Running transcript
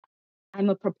I'm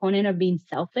a proponent of being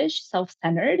selfish,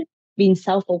 self-centered, being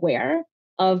self-aware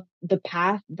of the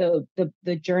path, the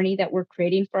journey that we're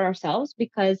creating for ourselves.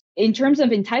 Because in terms of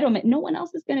entitlement, no one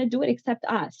else is going to do it except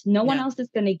us. No one Yeah. else is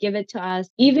going to give it to us,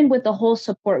 even with the whole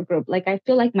support group. Like I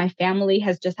feel like my family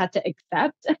has just had to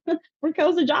accept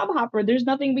Raquel's a job hopper. There's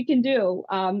nothing we can do.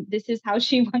 This is how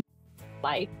she wants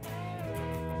life.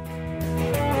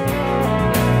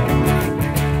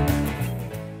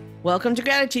 Welcome to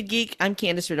Gratitude Geek. I'm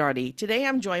Kandas Rodarte. Today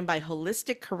I'm joined by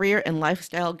holistic career and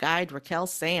lifestyle guide Raquel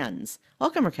Sands.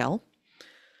 Welcome, Raquel.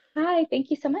 Hi, thank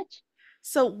you so much.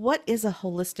 So, what is a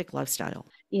holistic lifestyle?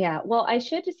 Yeah, well, I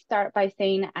should start by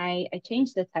saying I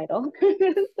changed the title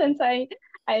since I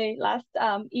last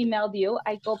emailed you.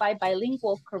 I go by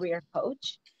bilingual career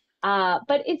coach.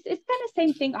 But it's kind of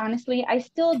same thing, honestly. I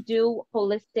still do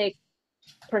holistic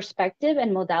perspective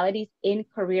and modalities in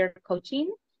career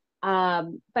coaching.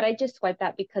 But I just swiped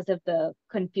that because of the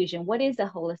confusion. What is a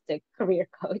holistic career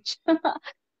coach?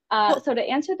 Well, So to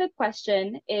answer the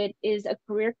question, it is a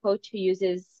career coach who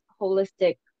uses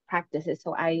holistic practices.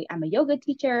 So I am a yoga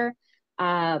teacher.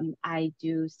 I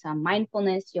do some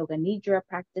mindfulness, yoga nidra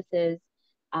practices,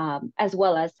 as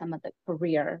well as some of the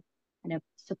career kind of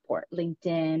support,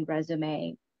 LinkedIn,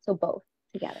 resume. So both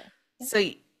together. Yeah.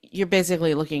 so you're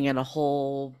basically looking at a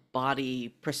whole body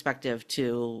perspective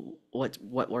to what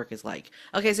work is like.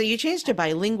 Okay, so you changed to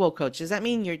bilingual coach. Does that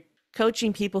mean you're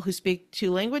coaching people who speak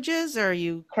two languages, or are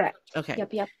you Correct. okay?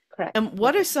 Yep. Correct. And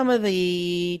what Yep. are some of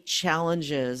the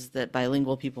challenges that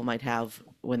bilingual people might have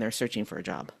when they're searching for a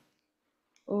job?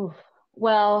 Ooh.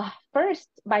 Well, first,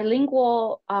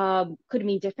 bilingual could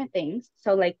mean different things.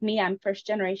 So, like me, I'm first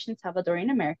generation Salvadorian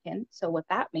American. So, what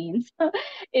that means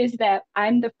is that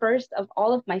I'm the first of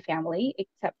all of my family,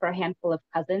 except for a handful of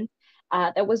cousins,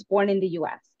 that was born in the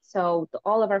US. So,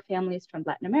 all of our family is from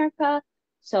Latin America.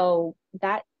 So,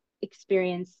 that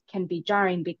experience can be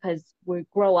jarring because we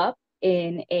grow up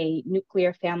in a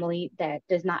nuclear family that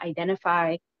does not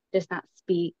identify, does not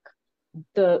speak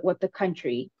the what the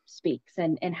country speaks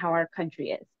and how our country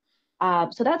is.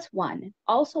 So that's one.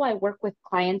 Also, I work with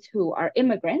clients who are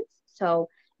immigrants. So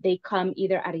they come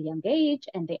either at a young age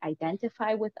and they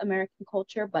identify with American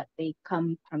culture, but they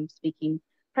come from speaking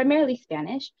primarily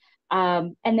Spanish.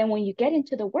 And then when you get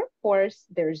into the workforce,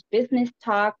 there's business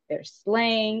talk, there's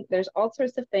slang, there's all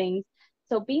sorts of things.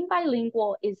 So being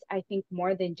bilingual is, I think,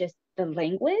 more than just the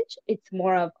language. It's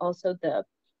more of also the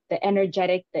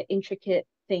energetic, the intricate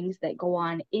things that go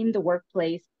on in the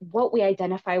workplace, what we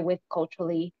identify with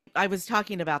culturally. I was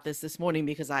talking about this morning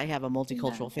because I have a Yeah,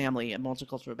 multicultural family, a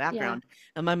multicultural yeah, background,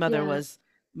 and my mother yeah, was.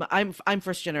 I'm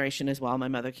first generation as well. My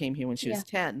mother came here when she was yeah,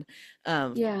 10.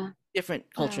 Um, yeah.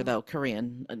 Different culture Wow. though,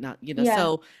 Korean, not Yeah,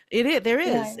 So there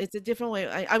is. yeah, It's a different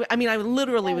way. I mean, I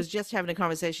literally yes, was just having a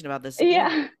conversation about this.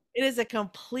 yeah, It is a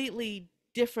completely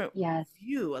different yes,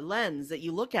 view, a lens that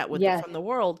you look at yes, from the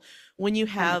world when you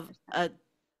have 100%. a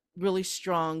really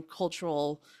strong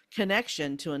cultural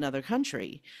connection to another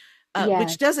country, which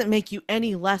Yes, doesn't make you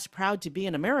any less proud to be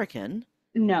an American.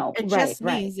 no, It right, just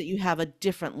right. means that you have a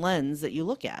different lens that you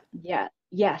look at. Yeah,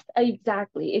 yes,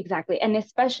 exactly, exactly. And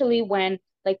especially when,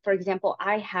 like, for example,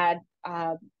 I had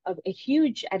a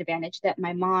huge advantage that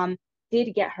my mom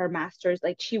did get her master's.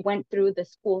 Like, she went through the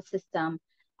school system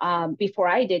before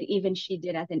I did, even she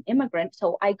did as an immigrant.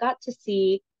 So I got to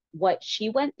see what she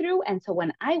went through. And so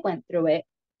when I went through it,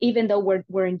 even though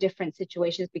we're in different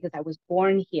situations because I was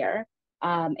born here,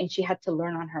 and she had to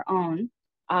learn on her own,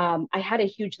 I had a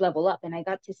huge level up, and I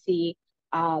got to see.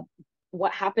 Uh,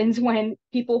 what happens when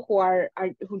people are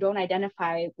who don't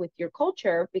identify with your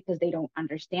culture because they don't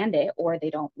understand it or they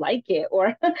don't like it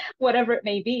or whatever it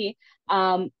may be,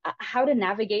 how to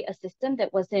navigate a system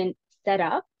that wasn't set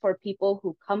up for people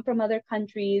who come from other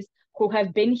countries who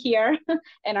have been here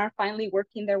and are finally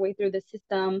working their way through the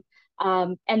system.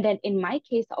 And then in my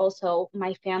case also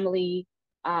my family,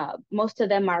 most of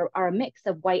them are a mix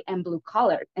of white and blue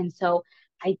collar, and so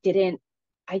I didn't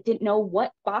I didn't know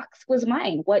what box was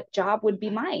mine, what job would be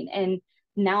mine. And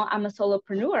now I'm a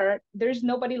solopreneur. There's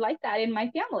nobody like that in my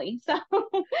family. So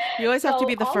You always have to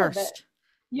be so the all of it, first.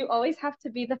 you always have to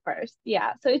be the first.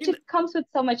 Yeah. So it You know, just comes with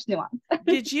so much nuance.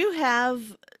 did you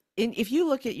have, if you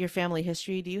look at your family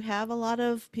history, do you have a lot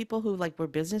of people who like were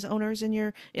business owners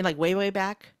in like way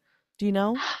back? Do you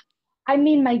know? I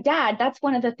mean, my dad, that's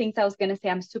one of the things I was going to say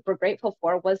I'm super grateful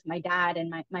for was my dad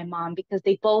and my mom, because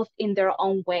they both in their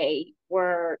own way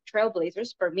were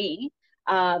trailblazers for me.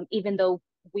 Even though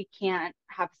we can't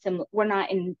have similar, we're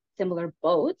not in similar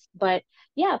boats, but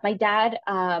yeah, my dad,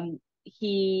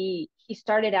 he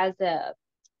started as a,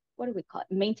 what do we call it?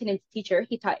 Maintenance teacher.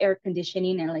 He taught air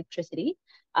conditioning and electricity.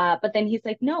 But then he's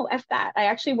like, no, F that. I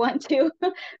actually want to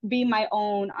be my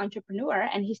own entrepreneur.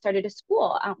 And he started a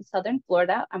school out in Southern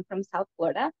Florida. I'm from South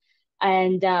Florida.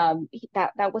 And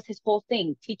that was his whole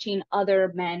thing, teaching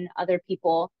other men, other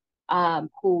people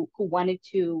who wanted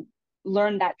to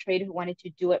learn that trade, who wanted to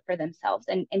do it for themselves.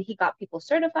 And he got people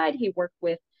certified. He worked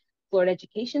with Florida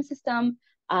education system.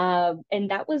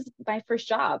 And that was my first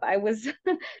job. I was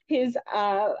his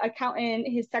accountant,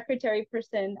 his secretary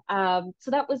person.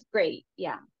 So that was great.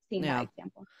 Yeah, seeing that Yeah.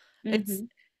 example. It's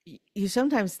Hmm. you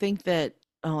sometimes think that,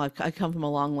 oh, I come from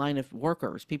a long line of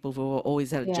workers, people who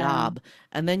always had a Yeah, job,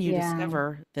 and then you yeah,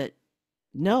 discover that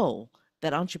no,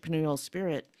 that entrepreneurial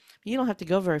spirit, you don't have to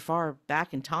go very far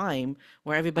back in time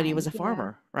where everybody was time. a Yeah.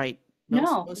 farmer, right? Most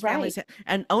No, most right. families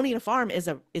and owning a farm is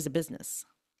a business.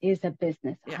 Is a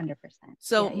business, Yeah. 100%.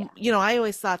 So, Yeah, yeah, I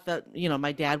always thought that,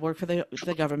 my dad worked for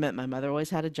the government, my mother always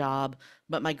had a job,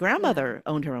 but my yeah. grandmother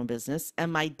owned her own business,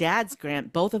 and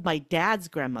both of my dad's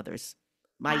grandmothers,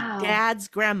 Wow.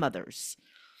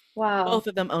 Wow. both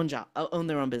of them own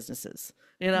their own businesses.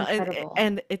 Incredible.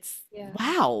 And it's Yeah.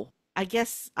 wow. I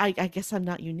guess I'm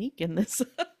not unique in this,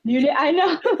 I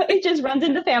know. It just runs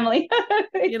in the family.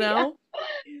 you Yeah. know?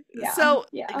 Yeah. So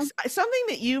Yeah. something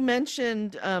that you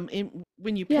mentioned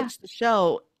when you Yeah. pitched the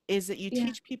show is that you Yeah.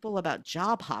 teach people about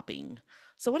job hopping.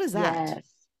 So what is that?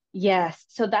 Yes. Yes.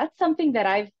 So that's something that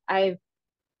I've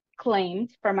claimed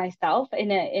for myself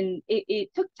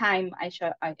it took time I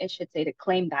should say to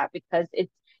claim that because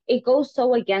it goes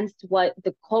so against what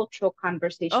the cultural Oh,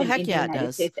 conversation heck in the yeah, it United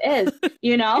does. States is,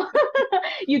 you know.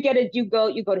 You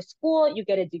go to school, you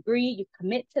get a degree, you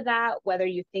commit to that whether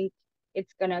you think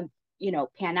it's gonna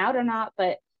pan out or not,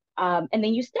 but and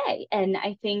then you stay. And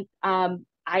I think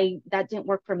I that didn't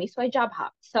work for me, so I job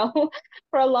hopped. So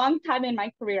for a long time in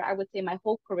my career, I would say my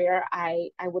whole career,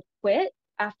 I would quit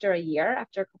after a year,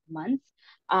 after a couple months.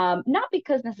 Not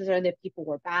because necessarily the people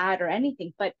were bad or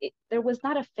anything, but there was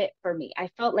not a fit for me. I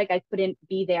felt like I couldn't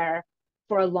be there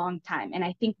for a long time. And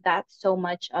I think that's so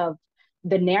much of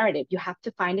the narrative. You have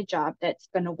to find a job that's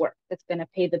going to work, that's going to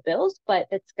pay the bills, but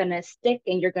that's going to stick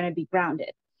and you're going to be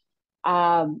grounded.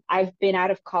 I've been out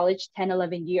of college 10,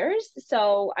 11 years.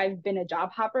 So I've been a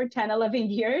job hopper 10, 11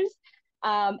 years.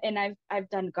 And I've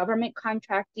done government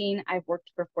contracting. I've worked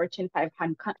for Fortune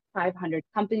 500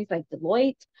 companies like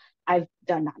Deloitte. I've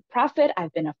done nonprofit.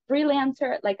 I've been a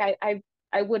freelancer. Like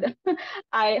I would,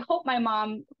 I hope my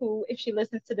mom, who, if she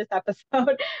listens to this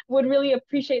episode, would really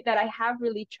appreciate that I have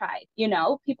really tried.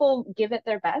 People give it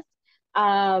their best.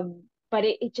 But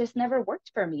it just never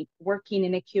worked for me working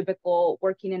in a cubicle,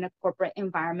 working in a corporate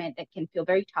environment that can feel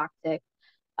very toxic,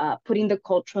 putting the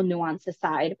cultural nuance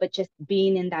aside, but just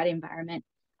being in that environment.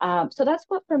 So that's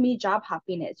what for me job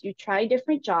hopping is. You try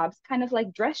different jobs, kind of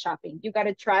like dress shopping. You got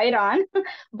to try it on,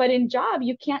 but in job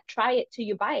you can't try it till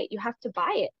you buy it. You have to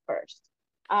buy it first.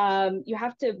 You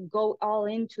have to go all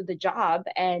into the job,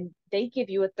 and they give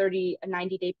you a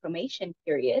 90-day probation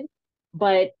period.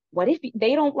 But what if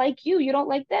they don't like you? You don't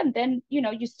like them? Then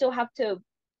you still have to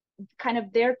kind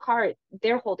of their card.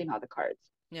 They're holding all the cards.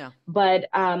 Yeah. But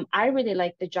I really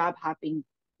like the job hopping.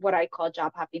 What I call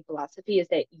job hopping philosophy is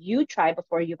that you try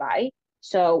before you buy.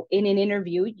 So in an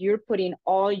interview, you're putting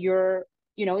all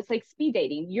it's like speed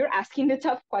dating. You're asking the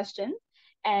tough questions.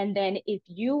 And then if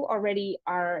you already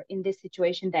are in this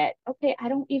situation that, okay, I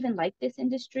don't even like this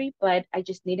industry, but I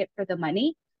just need it for the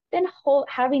money, then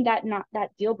having that not that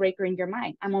deal breaker in your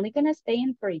mind. I'm only going to stay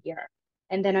in for a year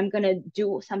and then I'm going to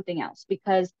do something else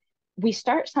because we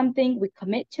start something, we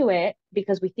commit to it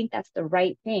because we think that's the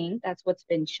right thing. That's what's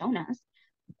been shown us.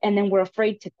 And then we're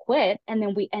afraid to quit. And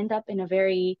then we end up in a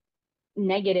very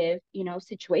negative,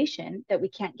 situation that we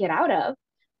can't get out of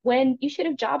when you should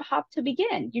have job hopped to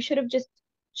begin. You should have just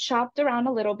shopped around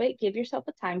a little bit, give yourself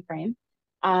a time frame,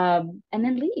 and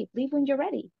then leave when you're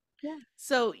ready. Yeah.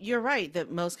 So you're right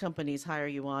that most companies hire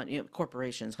you on,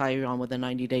 corporations hire you on with a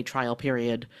 90-day trial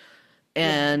period.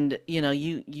 Yeah. And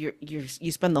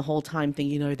you spend the whole time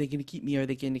thinking, are they going to keep me? Are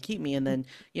they going to keep me? And then,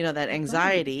 that Right.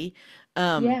 anxiety.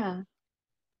 Um, Yeah.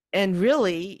 and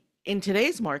really, in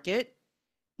today's market,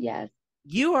 Yes.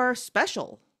 you are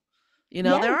special. There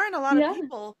Yes. aren't a lot of Yeah.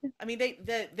 people. I mean,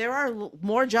 there are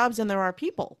more jobs than there are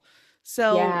people.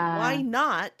 So why Yeah.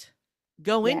 not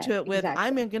go Yes. into it with,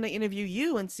 I'm Exactly. going to interview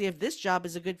you and see if this job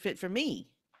is a good fit for me.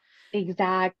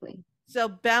 Exactly. So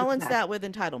balance that Exactly. with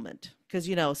entitlement, because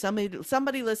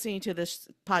somebody listening to this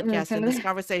podcast and this Listen.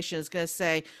 conversation is going to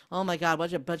say, "Oh my God,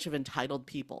 what a bunch of entitled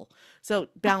people." So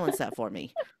balance that for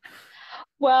me.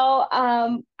 Well,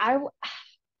 I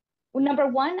number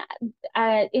one,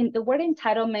 in the word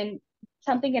entitlement.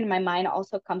 something in my mind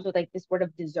also comes with like this word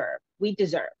of deserve. We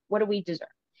deserve. What do we deserve?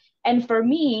 And for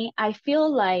me, I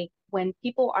feel like when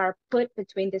people are put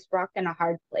between this rock and a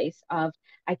hard place of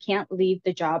I can't leave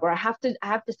the job, or I have to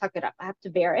suck it up, I have to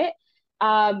bear it.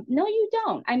 No, you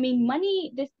don't. I mean,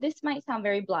 money, this might sound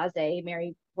very blasé,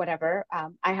 Mary, whatever.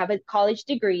 I have a college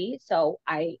degree, so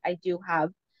I do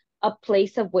have a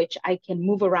place of which I can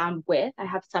move around with. I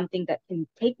have something that can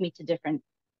take me to different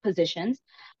positions.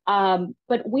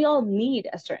 But we all need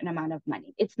a certain amount of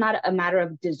money. It's not a matter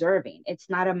of deserving. It's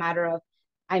not a matter of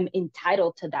I'm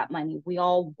entitled to that money. We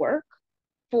all work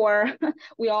for,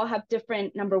 we all have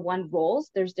different, number one, roles.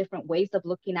 There's different ways of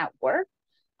looking at work.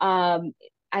 Um,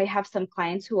 I have some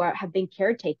clients who have been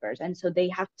caretakers, and so they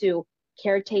have to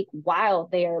caretake while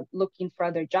they are looking for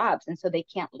other jobs, and so they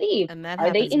can't leave. And that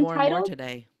Are they happens more and more entitled?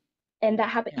 today. And that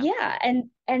happen, Yeah. yeah.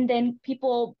 And then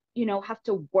people, have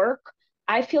to work.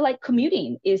 I feel like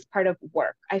commuting is part of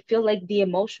work. I feel like the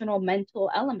emotional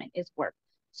mental element is work.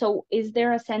 So is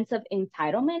there a sense of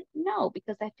entitlement? No,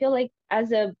 because I feel like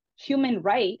as a human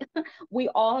right, we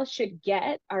all should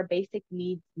get our basic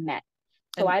needs met.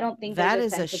 So And I don't think there's that a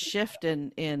is a sense of shift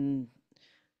in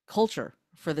culture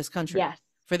for this country, yes,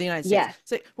 for the United States. yes,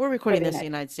 So we're for recording the this in the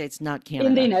United United States, not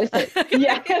in the Canada. United States.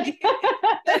 Yes.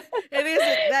 It is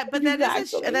that, but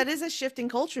Exactly. that is a shifting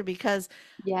culture because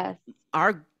Yes.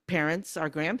 our parents, our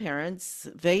grandparents,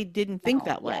 they didn't think No,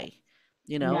 that yes. way.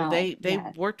 You know, No, they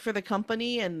yes. worked for the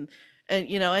company and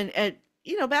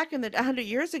back in the 100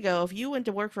 years ago, if you went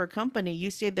to work for a company, you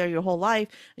stayed there your whole life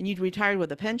and you'd retired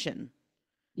with a pension.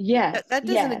 Yes, That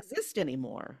doesn't yes. exist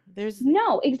anymore. There's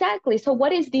No, exactly. So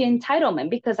what is the entitlement?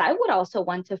 Because I would also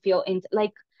want to feel in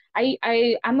like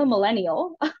I'm a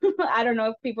millennial. I don't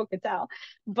know if people could tell,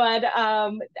 but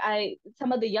I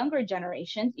some of the younger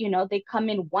generations, they come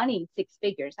in wanting six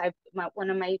figures. One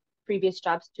of my previous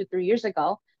jobs 2, 3 years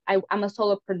ago. I'm a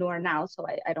solopreneur now, so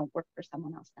I don't work for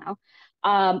someone else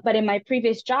now. But in my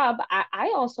previous job,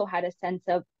 I also had a sense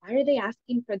of why are they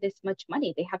asking for this much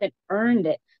money? They haven't earned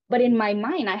it. But in my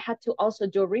mind, I had to also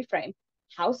do a reframe.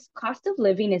 House cost of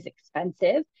living is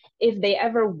expensive. If they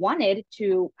ever wanted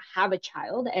to have a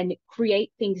child and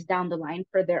create things down the line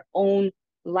for their own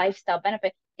lifestyle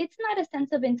benefit, it's not a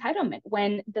sense of entitlement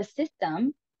when the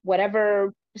system,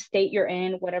 whatever state you're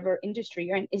in, whatever industry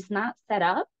you're in, is not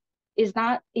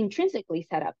intrinsically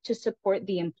set up to support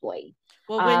the employee.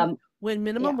 well Um, when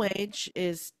minimum yeah, wage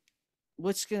is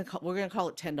we're gonna call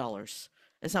it $10.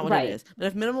 It's not what it right. is. But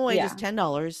if minimum wage is Yeah,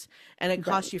 $10 and it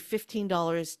costs right. you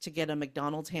 $15 to get a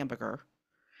McDonald's hamburger,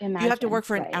 you have to Imagine, work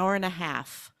for an right. hour and a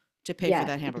half to pay for Yes,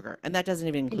 that hamburger. And that doesn't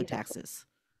even include exactly. taxes.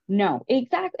 No,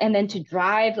 exactly. And then to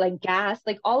drive, like gas,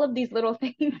 like all of these little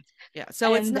things. Yeah.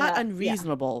 So it's And not yeah,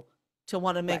 unreasonable to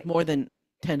want to make right. more than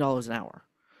 $10 an hour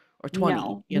or 20.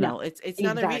 No, no,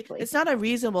 exactly. It's not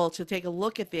unreasonable to take a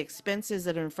look at the expenses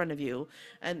that are in front of you.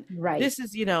 And Right. this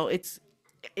is, it's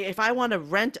if I want to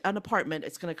rent an apartment,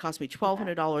 it's going to cost me Yeah,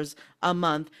 $1,200 a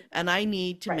month, and I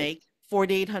need to right. make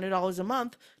 $4,800 a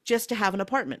month just to have an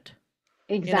apartment,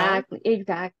 you know? Exactly,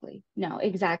 exactly. No,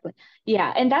 exactly.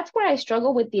 Yeah, and that's where I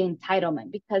struggle with the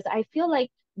entitlement because I feel like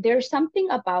there's something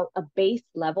about a base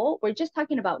level. We're just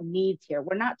talking about needs here.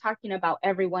 We're not talking about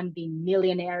everyone being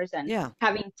millionaires and Yeah.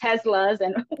 having Teslas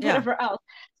and Yeah. whatever else.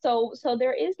 So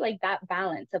there is like that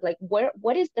balance of like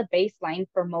what is the baseline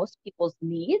for most people's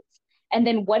needs? And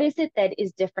then what is it that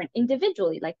is different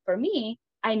individually? Like for me,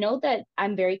 I know that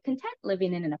I'm very content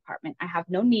living in an apartment. I have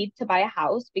no need to buy a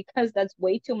house because that's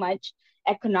way too much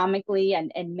economically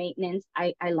and maintenance.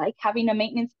 I like having a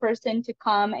maintenance person to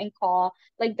come and call.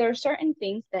 Like there are certain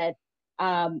things that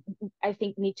um, I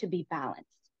think need to be balanced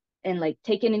and like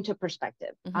taken into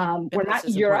perspective. We're Balance not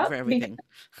is important for Europe because everything.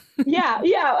 yeah,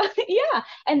 yeah, yeah.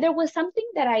 And there was something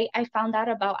that I found out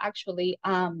about actually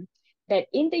that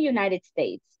in the United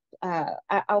States,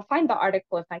 I'll find the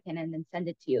article if I can and then send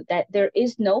it to you, that there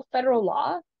is no federal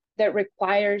law that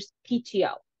requires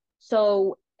PTO.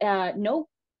 So no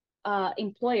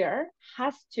employer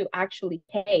has to actually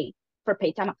pay for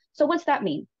paid time off. So what's that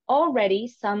mean? Already,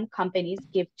 some companies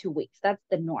give 2 weeks. That's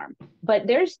the norm. But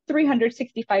there's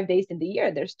 365 days in the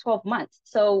year. There's 12 months.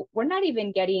 So we're not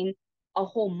even getting a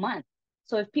whole month.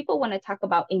 So if people want to talk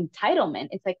about entitlement,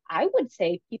 it's like I would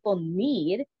say people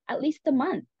need at least a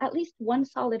month, at least one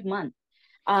solid month,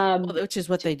 Well, um, which is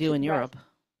what they do to in rest, Europe.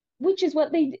 which is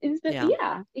what they is that Yeah.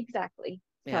 yeah, exactly.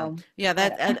 Yeah. So Yeah, I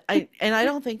that don't and I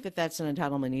don't think that that's an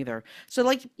entitlement either. So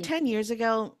like yeah. 10 years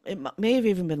ago, may have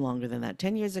even been longer than that.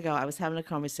 10 years ago, I was having a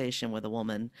conversation with a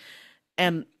woman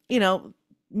and,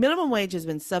 minimum wage has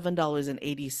been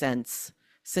 $7.80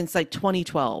 since like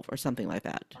 2012 or something like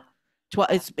that.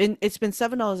 It's been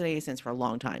 $7.80 for a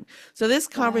long time. So this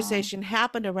Wow. conversation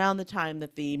happened around the time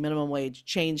that the minimum wage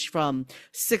changed from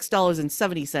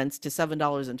 $6.70 to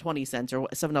 $7.20 or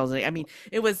 $7. I mean,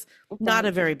 it was not a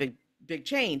Right. very big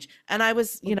change. And I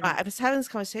was, I Right. was having this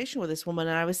conversation with this woman,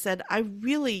 and I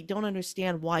really don't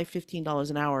understand why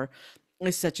 $15 an hour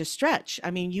is such a stretch.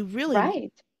 I mean,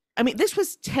 Right. this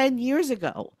was 10 years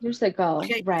ago. Years ago.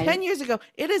 Okay, 10 Right. years ago,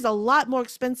 it is a lot more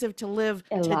expensive to live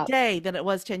A lot. today than it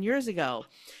was 10 years ago.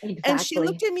 And she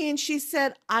looked Exactly. at me and she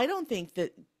said, I don't think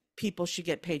that people should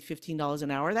get paid $15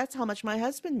 an hour. That's how much my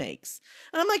husband makes.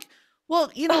 And I'm like,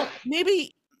 well,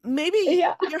 maybe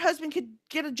Yeah. your husband could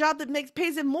get a job that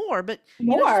pays him more, but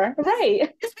More.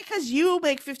 Right. just because you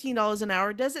make $15 an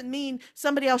hour doesn't mean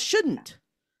somebody else shouldn't,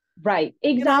 Right.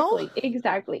 you know? Exactly.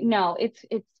 Exactly. No, it's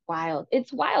wild.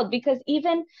 It's wild because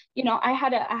even, I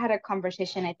had a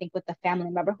conversation, I think, with a family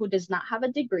member who does not have a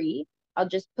degree. I'll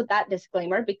just put that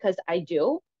disclaimer because I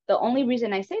do. The only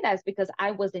reason I say that is because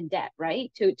I was in debt,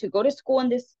 right? To go to school in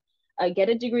this get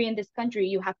a degree in this country,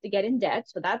 you have to get in debt.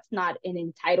 So that's not an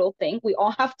entitled thing. We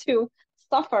all have to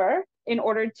suffer in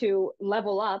order to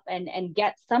level up and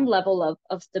get some level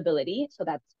of stability. So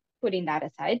that's putting that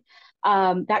aside.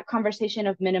 That conversation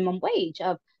of minimum wage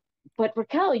of, but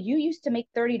Raquel, you used to make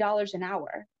 $30 an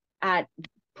hour at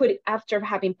put after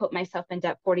having put myself in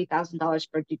debt $40,000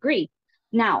 for a degree.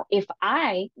 Now, if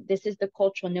this is the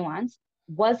cultural nuance,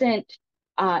 wasn't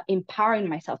empowering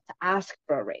myself to ask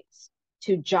for a raise,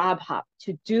 to job hop,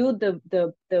 to do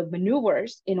the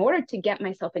maneuvers in order to get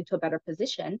myself into a better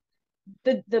position,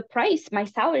 the price, my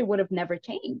salary would have never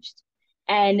changed.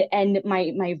 And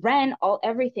my rent, all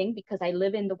everything, because I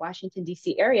live in the Washington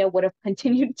D.C. area, would have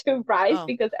continued to rise Oh,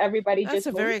 because everybody that's just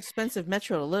a very moved. expensive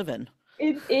metro to live in.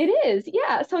 It is,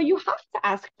 yeah. So you have to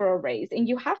ask for a raise and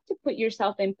you have to put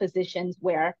yourself in positions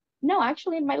where, no,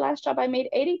 actually in my last job I made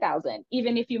 80,000,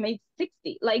 even if you made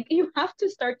 60. Like you have to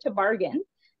start to bargain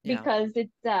Yeah. because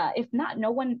it's if not,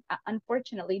 no one,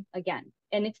 unfortunately, again,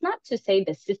 and it's not to say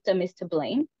the system is to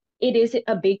blame. It is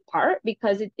a big part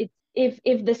because it's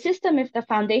if the system, if the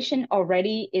foundation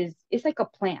already is, it's like a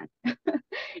plant.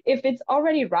 If it's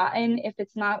already rotten, if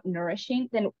it's not nourishing,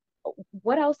 then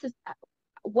what else is,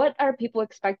 what are people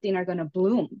expecting are going to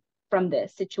bloom from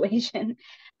this situation?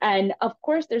 And of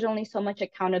course, there's only so much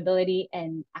accountability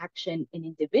and action an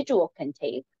individual can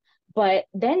take. But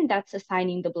then that's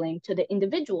assigning the blame to the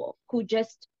individual who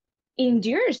just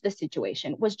endures the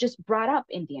situation, was just brought up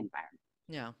in the environment.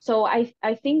 Yeah. So I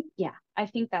think, yeah, I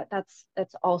think that's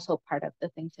also part of the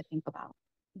thing to think about.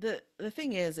 The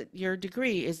thing is that your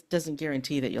degree doesn't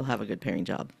guarantee that you'll have a good paying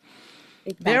job.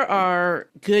 There Exactly. are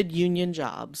good union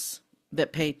jobs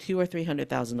that pay two or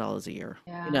 $300,000 a year.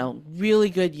 Yeah. Really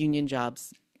good union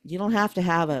jobs. You don't have to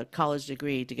have a college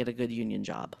degree to get a good union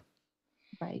job.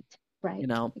 Right. You Right.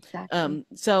 know, Exactly.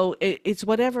 so it's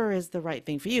whatever is the right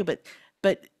thing for you.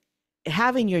 But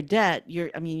having your debt, your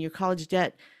college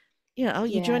debt, Yeah.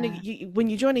 when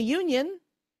you join a union,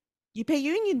 you pay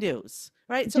union dues,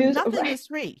 right? So Dues. nothing Right. is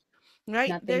free, right?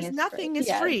 Nothing There's is free. nothing is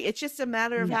Yes. free. It's just a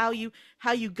matter of No.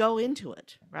 how you go into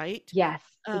it, right? Yes,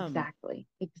 Um, exactly.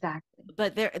 Exactly.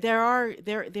 but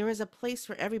there is a place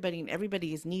for everybody, and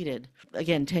everybody is needed.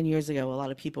 Again, 10 years ago, a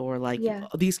lot of people were like, Yeah.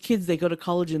 "Oh, these kids, they go to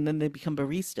college and then they become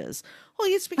baristas." Well,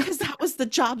 it's because that was the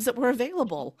jobs that were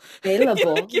available.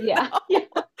 Available. You Yeah. know? Yeah.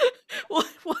 Well,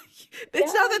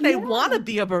 it's not Yeah. that they want to Yeah.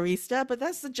 be a barista, but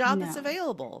that's the job that's No.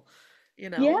 available, you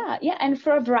know? Yeah, yeah, and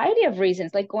for a variety of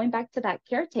reasons, like going back to that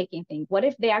caretaking thing, what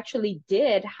if they actually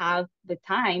did have the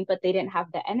time, but they didn't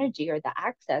have the energy or the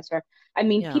access? Or, I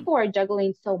mean, Yeah, people are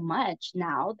juggling so much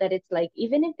now that it's like,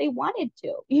 even if they wanted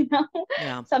to,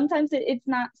 yeah, sometimes it's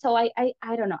not. So I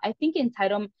don't know. I think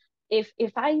entitlement, if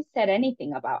I said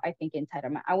anything about, I think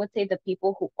entitlement, I would say the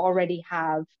people who already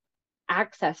have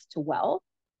access to wealth,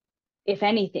 if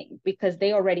anything, because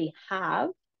they already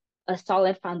have a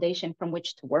solid foundation from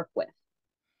which to work with.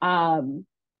 um,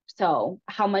 so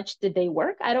how much did they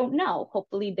work? I don't know.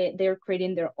 Hopefully they're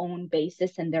creating their own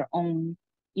basis and their own,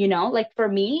 like for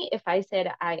me, if I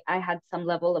said I had some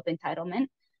level of entitlement,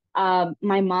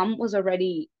 my mom was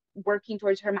already working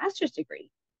towards her master's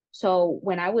degree. So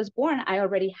when I was born, I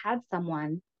already had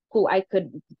someone who I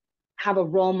could have a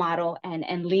role model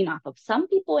and lean off of. Some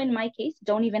people in my case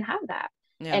don't even have that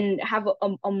yeah. and have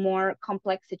a more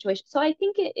complex situation. So I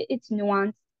think it's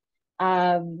nuanced.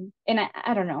 And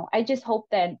I don't know. I just hope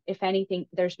that if anything,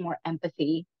 there's more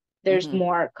empathy, there's Hmm.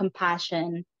 more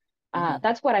compassion. Hmm.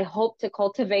 That's what I hope to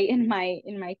cultivate in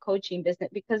my coaching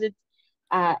business because it's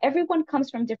everyone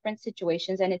comes from different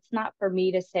situations, and it's not for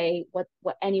me to say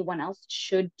what anyone else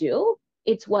should do.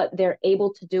 It's what they're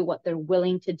able to do, what they're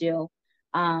willing to do.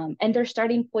 And their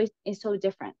starting point is so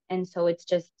different. And so it's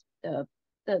just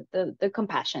the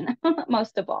compassion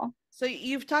most of all. So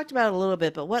you've talked about it a little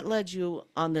bit, but what led you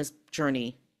on this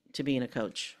journey to being a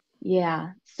coach?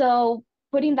 Yeah. So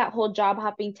putting that whole job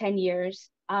hopping 10 years,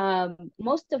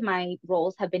 most of my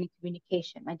roles have been in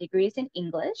communication. My degree is in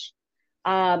English.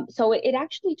 So it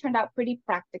actually turned out pretty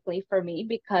practically for me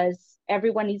because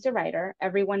everyone needs a writer,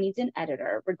 everyone needs an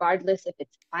editor, regardless if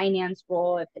it's a finance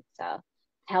role, if it's a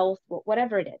health,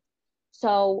 whatever it is.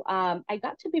 So I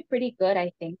got to be pretty good,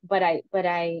 I think,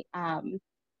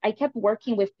 I kept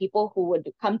working with people who would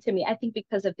come to me. I think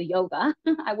because of the yoga,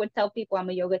 I would tell people I'm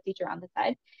a yoga teacher on the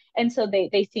side, and so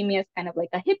they see me as kind of like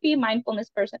a hippie mindfulness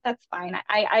person. That's fine.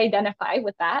 I identify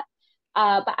with that.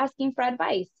 But asking for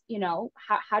advice,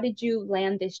 how did you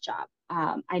land this job?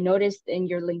 I noticed in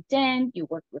your LinkedIn, you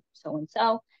worked with so and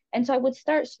so. And so I would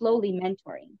start slowly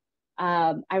mentoring.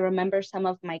 I remember some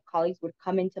of my colleagues would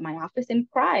come into my office and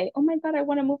cry, "Oh my God, I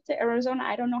want to move to Arizona.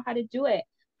 I don't know how to do it.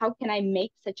 How can I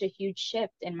make such a huge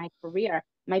shift in my career?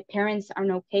 My parents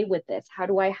aren't okay with this. How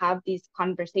do I have these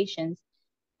conversations?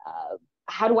 uh,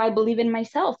 how do I believe in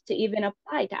myself to even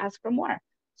apply to ask for more?"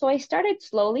 So I started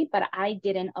slowly, but I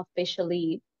didn't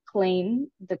officially claim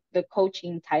the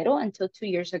coaching title until 2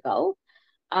 years ago.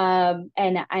 And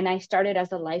I started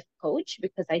as a life coach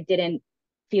because I didn't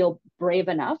feel brave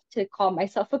enough to call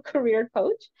myself a career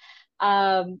coach.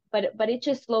 But it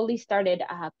just slowly started.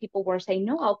 People were saying,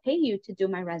 "No, I'll pay you to do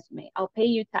my resume. I'll pay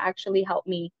you to actually help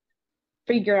me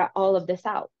figure out all of this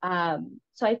out."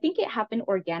 So I think it happened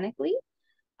organically.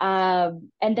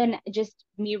 And then just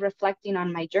me reflecting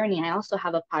on my journey. I also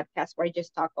have a podcast where I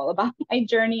just talk all about my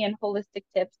journey and holistic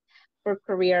tips for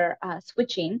career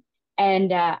switching.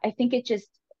 And I think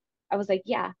I was like,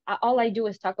 yeah, all I do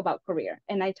is talk about career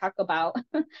and I talk about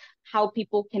how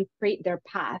people can create their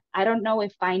path. I don't know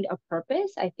if find a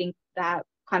purpose. I think that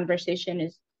conversation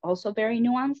is also very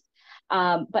nuanced.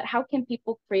 But how can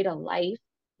people create a life,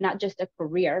 not just a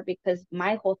career? Because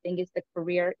my whole thing is the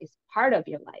career is part of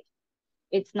your life.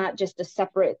 It's not just a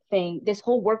separate thing. This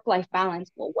whole work life balance,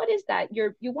 well, what is that?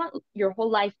 You want your whole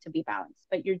life to be balanced,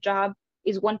 but your job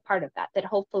is one part of that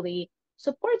hopefully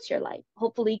supports your life,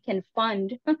 hopefully can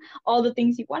fund all the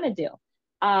things you want to do.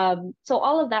 So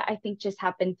all of that I think just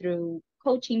happened through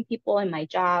coaching people in my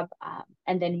job,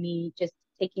 and then me just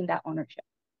taking that ownership.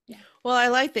 Yeah. Well, I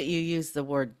like that you use the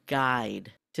word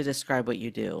guide to describe what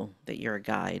you do, that you're a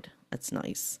guide. That's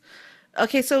nice.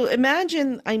 Okay, so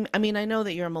imagine, I mean, I know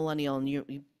that you're a millennial and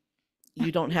you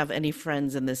don't have any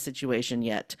friends in this situation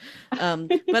yet.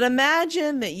 But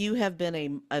imagine that you have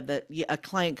been that a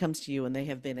client comes to you and they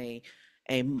have been a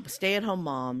stay-at-home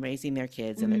mom raising their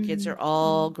kids and their kids are Mm,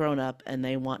 all mm, grown up and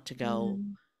they want to go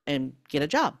mm. and get a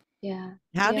job. Yeah,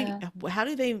 How do yeah. how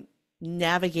do they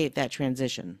navigate that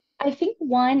transition? I think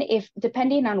one, if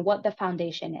depending on what the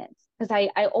foundation is, because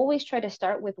I always try to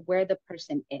start with where the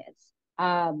person is.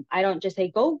 I don't just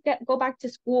say go back to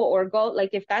school or go,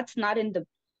 like, if that's not in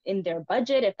their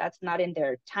budget, if that's not in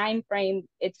their time frame,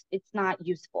 it's not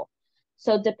useful.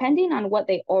 So depending on what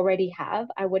they already have,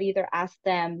 I would either ask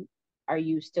them, are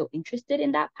you still interested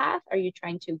in that path? Are you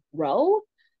trying to grow?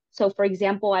 So for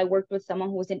example, I worked with someone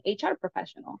who was an HR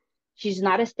professional. She's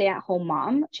not a stay-at-home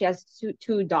mom. She has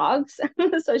two dogs,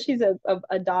 so she's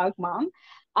a dog mom.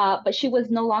 But she was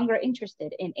no longer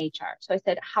interested in HR. So I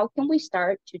said, how can we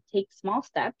start to take small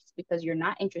steps because you're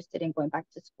not interested in going back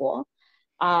to school,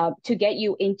 to get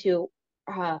you into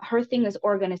her thing is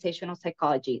organizational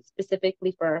psychology,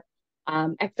 specifically for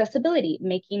accessibility,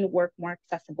 making work more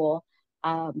accessible,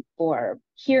 for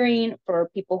hearing, for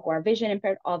people who are vision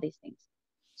impaired, all these things.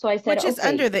 So I said, Which is okay,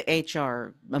 under the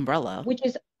HR umbrella. which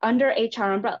is under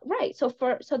HR umbrella. Right. So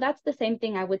that's the same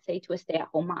thing I would say to a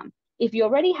stay-at-home mom. If you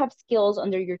already have skills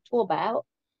under your tool belt,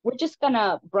 we're just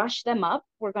gonna brush them up.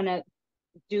 We're gonna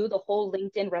do the whole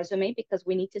LinkedIn resume because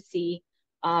we need to see.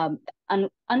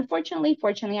 Unfortunately,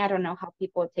 fortunately, I don't know how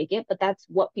people take it, but that's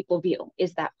what people view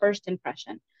is that first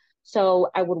impression. So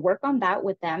I would work on that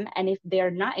with them. And if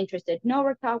they're not interested, no,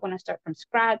 Raquel, I want to start from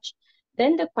scratch.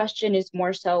 Then the question is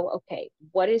more so, okay,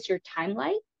 what is your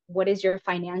timeline? What is your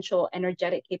financial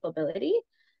energetic capability?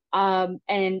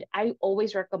 And I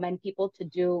always recommend people to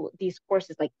do these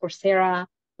courses like Coursera,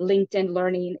 LinkedIn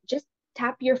Learning. Just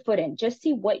tap your foot in, just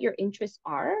see what your interests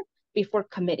are before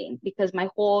committing. Because my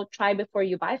whole try before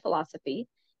you buy philosophy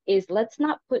is, let's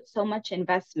not put so much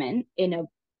investment in a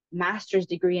master's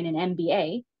degree and an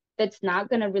MBA that's not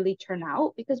going to really turn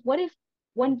out. Because what if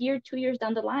 1 year, 2 years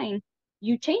down the line,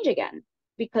 you change again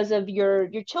because of your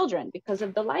children, because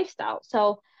of the lifestyle?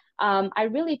 So I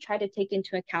really try to take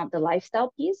into account the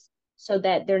lifestyle piece so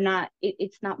that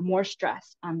it's not more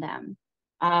stress on them.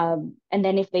 And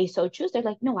then if they so choose, they're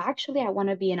like, no, actually, I want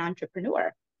to be an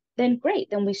entrepreneur. Then great.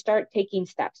 Then we start taking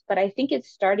steps. But I think it's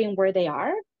starting where they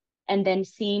are and then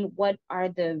seeing what are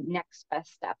the next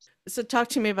best steps. So talk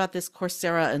to me about this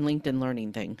Coursera and LinkedIn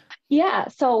Learning thing. Yeah,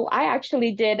 so I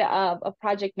actually did a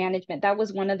project management. That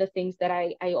was one of the things that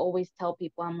I always tell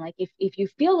people. I'm like, if you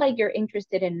feel like you're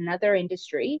interested in another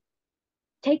industry,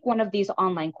 take one of these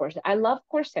online courses. I love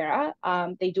Coursera.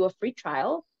 They do a free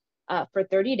trial for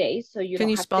 30 days, so you Can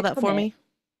don't you have spell to that for commit. me?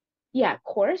 Yeah,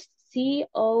 course, Coursera,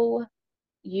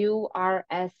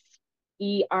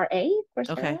 Coursera,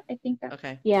 Okay. I think that.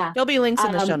 Okay. Yeah. There'll be links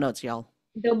in the show Um, notes, y'all.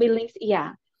 There'll be links,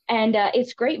 yeah. And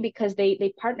it's great because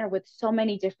they partner with so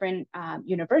many different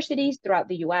universities throughout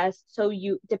the US. So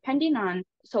you, depending on,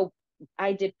 so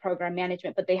I did program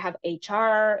management, but they have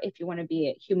HR if you want to be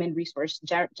a human resource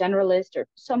generalist, or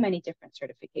so many different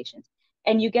certifications.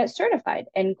 And you get certified.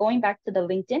 And going back to the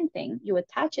LinkedIn thing, you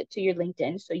attach it to your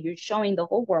LinkedIn. So you're showing the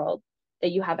whole world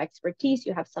that you have expertise,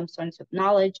 you have some sorts of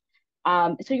knowledge.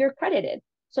 So you're accredited.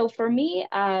 So for me,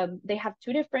 they have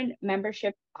two different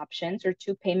membership options or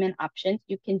two payment options.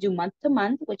 You can do month to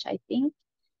month, which I think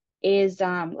is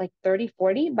like 30,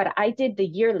 40, but I did the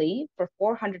yearly for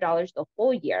 $400 the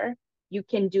whole year. You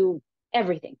can do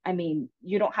everything. I mean,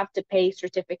 you don't have to pay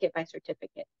certificate by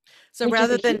certificate, So which is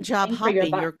a huge bang for your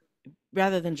buck.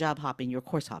 rather than job hopping, you're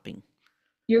course hopping.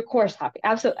 Your course hopping.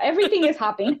 Absolutely. Everything is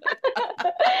hopping.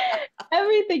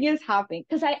 Everything is hopping.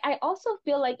 Because I also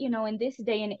feel like, in this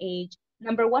day and age,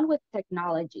 number one, with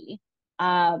technology,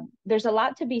 there's a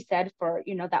lot to be said for,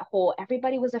 that whole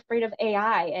everybody was afraid of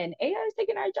AI and AI is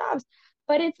taking our jobs.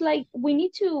 But it's like we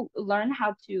need to learn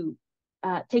how to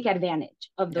take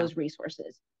advantage of Yeah. those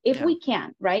resources if Yeah. we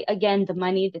can, right? Again, the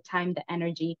money, the time, the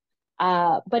energy.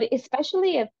 But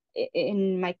especially if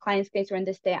in my client's case or in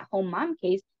the stay-at-home mom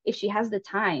case, if she has the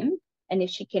time and if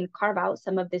she can carve out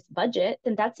some of this budget,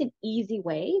 then that's an easy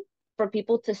way for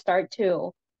people to start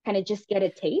to kind of just get a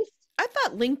taste. I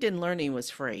thought LinkedIn Learning was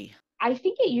free. I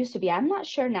think it used to be. I'm not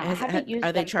sure now. I haven't Are used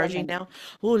they them for a charging minute. now?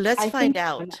 Oh, let's I find think so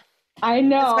now. out. I Let's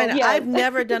know. find out. Yes. I've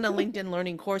never done a LinkedIn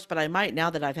Learning course, but I might now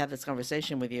that I've had this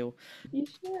conversation with you. You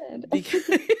should. Because,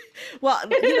 well,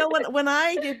 when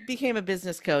I became a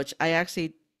business coach, I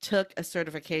actually took a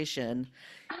certification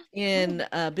Oh, in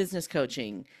business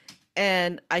coaching,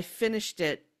 and I finished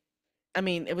it. I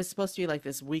mean, it was supposed to be like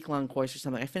this week-long course or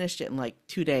something. I finished it in like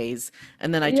 2 days,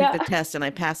 and then I took the yeah. test and I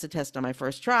passed the test on my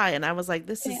first try, and I was like,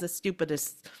 "This is Yeah. the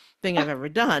stupidest thing I've ever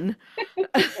done."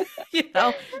 You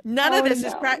know, none of Oh this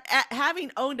is no.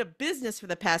 having owned a business for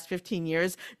the past 15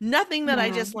 years, nothing that I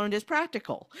Yeah. just learned is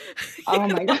practical. You Oh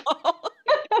my God. know?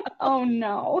 Oh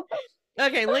no.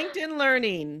 Okay, LinkedIn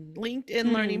Learning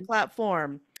Mm,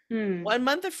 platform. mm. 1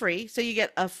 month of free, so you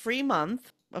get a free month.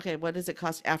 Okay, what does it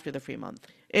cost after the free month?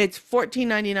 It's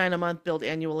 14.99 a month billed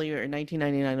annually, or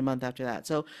 19.99 a month after that.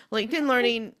 So LinkedIn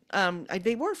Learning,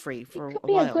 they were free It for could a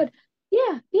be a while. good,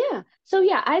 yeah, yeah. So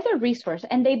yeah, either resource,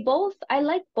 and they both, I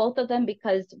like both of them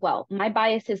because, well, my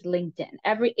bias is LinkedIn.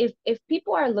 If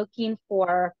people are looking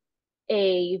for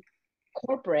a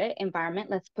corporate environment,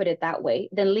 let's put it that way,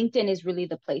 then LinkedIn is really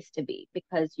the place to be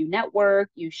because you network,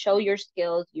 you show your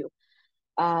skills, you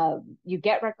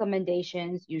get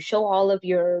recommendations, you show all of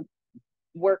your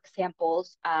work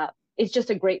samples. It's just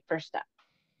a great first step,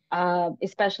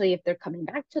 especially if they're coming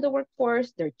back to the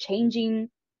workforce, they're changing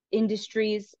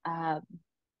industries.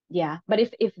 Yeah, but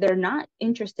if they're not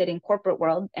interested in corporate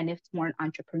world and if it's more an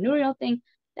entrepreneurial thing,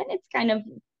 then it's kind of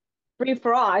free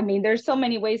for all. I mean, there's so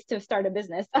many ways to start a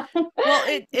business. Well,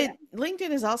 Yeah,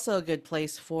 LinkedIn is also a good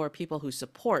place for people who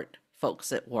support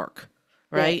folks at work,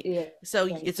 right, right? yeah, So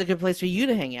right, it's a good place for you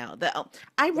to hang out.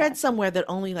 I read yeah. somewhere that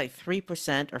only like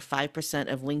 3% or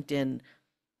 5% of LinkedIn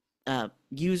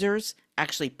users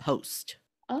actually post.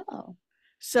 Oh, hmm.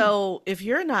 So if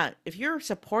you're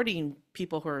supporting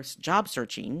people who are job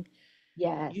searching,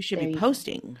 Yes, you should be there you go.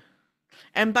 posting.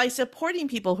 And by supporting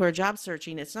people who are job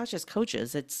searching, it's not just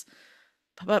coaches, it's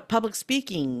public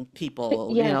speaking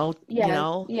people, Yes, yes,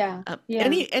 yeah,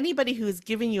 yeah, anybody who is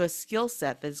giving you a skill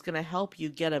set that's going to help you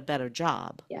get a better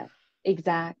job. yes, You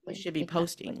exactly, should be exactly.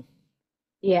 posting.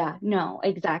 Yeah, no,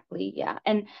 exactly. Yeah.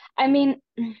 And I mean,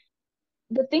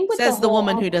 the thing with the Says the whole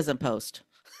woman who doesn't post.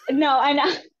 no, I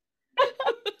know.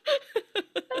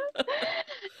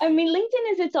 I mean,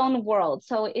 LinkedIn is its own world.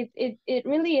 So it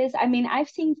really is. I mean, I've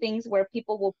seen things where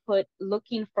people will put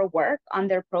looking for work on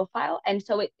their profile. And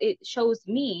so it shows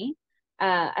me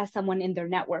as someone in their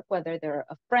network, whether they're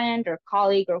a friend or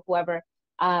colleague or whoever.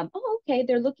 Oh, okay,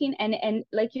 they're looking and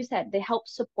like you said, they help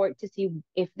support to see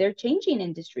if they're changing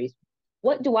industries.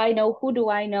 What do I know? Who do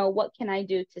I know? What can I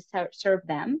do to serve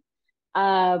them?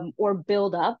 or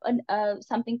build up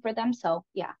something for them. So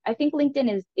yeah, I think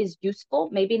LinkedIn is useful.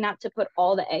 Maybe not to put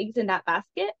all the eggs in that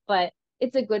basket, but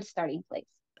it's a good starting place.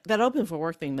 That open for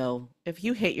work thing though, if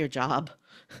you hate your job,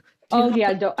 Oh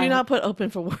yeah, do not put open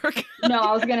for work. no,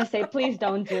 I was gonna say please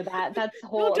don't do that. Don't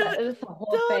do it. That's the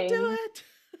whole Don't do thing. it.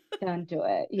 Don't do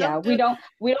it. Yeah, Don't do it.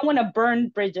 we don't want to burn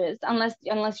bridges unless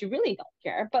you really don't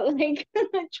care. But like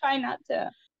try not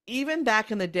to. Even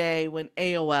back in the day when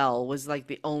AOL was like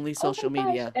the only Oh social my gosh,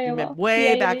 media, you remember AOL. way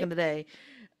Yeah, yeah, back yeah. in the day,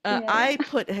 Yeah, yeah.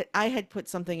 I had put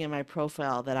something in my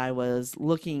profile that I was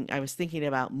thinking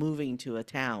about moving to a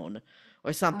town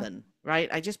or Uh, something, right?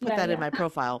 I just put yeah, that in yeah. my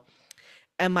profile,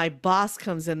 and my boss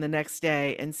comes in the next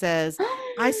day and says,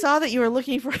 "I saw that you were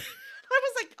looking for." I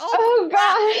was like, "Oh Oh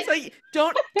crap!" So God.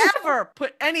 don't ever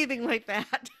put anything like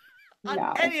that on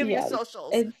No, any of your yeah,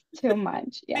 socials it's too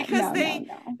much. Yeah, because no, no,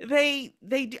 no.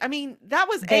 I mean, that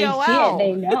was They see it,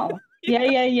 they AOL. know. Yeah,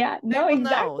 yeah, yeah. They No, will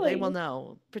know. They will exactly.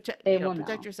 know. They will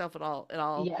Protect know. yourself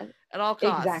Yes, at all cost.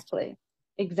 exactly.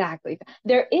 Exactly.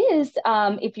 There is,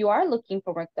 if you are looking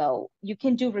for work though, you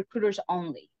can do recruiters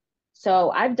only.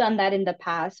 So I've done that in the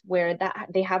past where that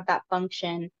they have that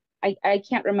function. I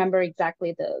can't remember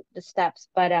exactly the steps,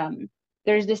 but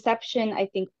there's this section I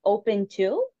think open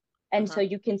to. And so Uh-huh.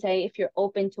 you can say if you're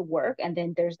open to work, and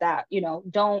then there's that,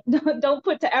 don't don't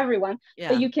put to everyone, but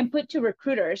Yeah. you can put to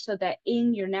recruiters so that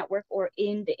in your network or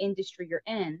in the industry you're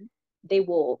in, they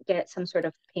will get some sort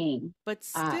of ping. But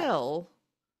Uh, still,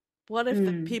 what if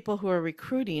the mm. people who are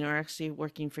recruiting are actually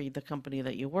working for the company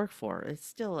that you work for?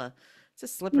 It's a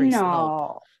slippery slope.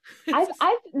 No. It's a,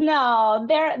 I've no,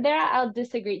 there I'll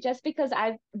disagree just because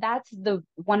that's the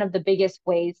one of the biggest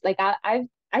ways. Like I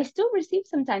still receive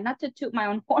sometimes, not to toot my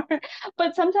own horn,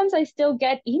 but sometimes I still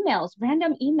get emails,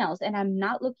 random emails, and I'm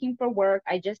not looking for work.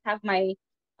 I just have my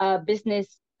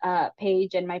business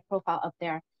page and my profile up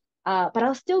there. But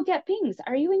I'll still get pings.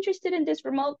 Are you interested in this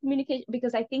remote communication?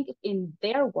 Because I think in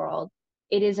their world,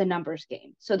 it is a numbers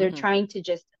game. So they're mhm. trying to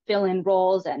just fill in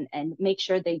roles and make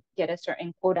sure they get a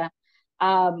certain quota.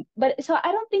 But so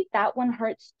I don't think that one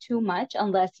hurts too much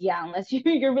unless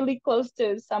you're really close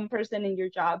to some person in your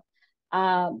job.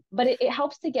 But it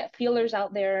helps to get feelers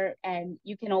out there, and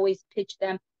you can always pitch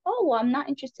them. Oh, well, I'm not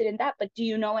interested in that, but do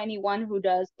you know anyone who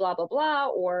does blah blah blah?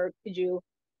 Or could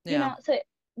Yeah. so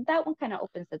that one kind of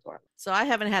opens the door. So I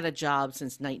haven't had a job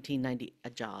since 1990, a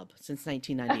job since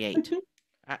 1998.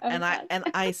 Oh God. And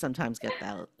I sometimes get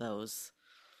those.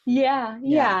 Yeah, Yeah.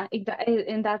 yeah, exactly.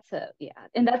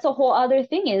 And that's a whole other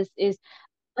thing is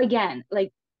again,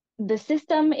 like the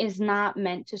system is not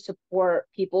meant to support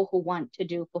people who want to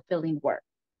do fulfilling work.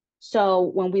 So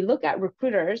when we look at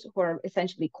recruiters who are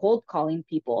essentially cold calling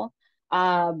people,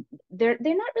 they're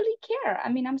not really care. I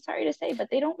mean, I'm sorry to say, but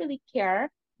they don't really care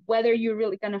whether you're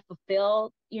really going to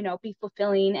be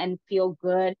fulfilling and feel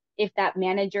good, if that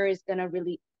manager is going to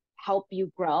really help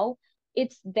you grow.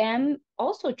 It's them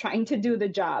also trying to do the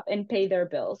job and pay their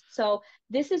bills. So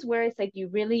this is where it's like you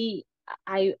really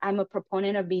I'm a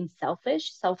proponent of being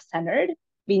selfish, self-centered,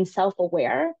 being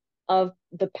self-aware of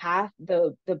the path,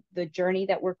 the journey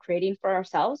that we're creating for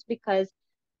ourselves. Because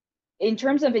in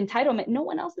terms of entitlement, no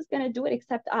one else is going to do it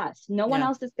except us. No one Yeah.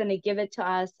 else is going to give it to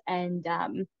us. And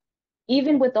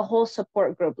even with the whole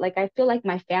support group, like I feel like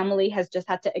my family has just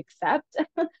had to accept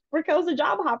Raquel's a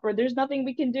job hopper. There's nothing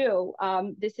we can do.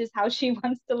 This is how she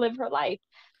wants to live her life.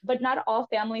 But not all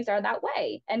families are that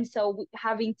way. And so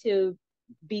having to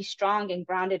be strong and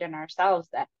grounded in ourselves,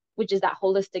 that which is that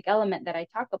holistic element that I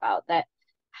talk about, that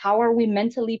how are we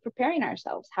mentally preparing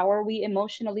ourselves? How are we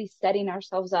emotionally setting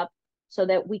ourselves up so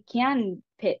that we can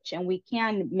pitch and we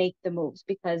can make the moves?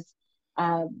 Because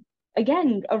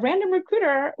again, a random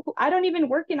recruiter who I don't even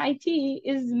work in IT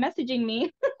is messaging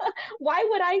me. Why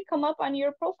would I come up on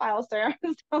your profile, sir?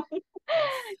 So,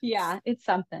 yeah, it's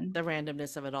something. The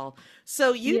randomness of it all.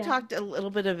 So you Yeah. talked a little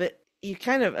bit of it. You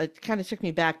kind of took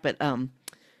me back, but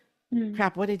Mm.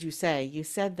 crap, what did you say? You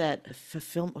said that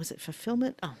was it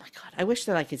fulfillment? Oh my God. I wish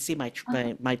that I could see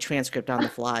my transcript on the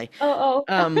fly. Oh,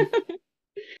 Um, oh.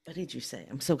 what did you say?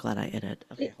 I'm so glad I edited.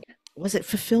 Okay. Was it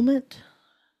fulfillment?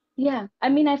 Yeah. I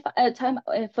mean, time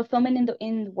fulfillment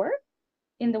in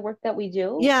the work that we do,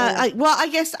 Yeah, or I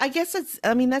guess that's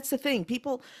I mean that's the thing.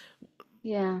 People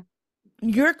yeah.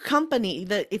 your company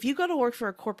that if you go to work for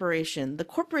a corporation, the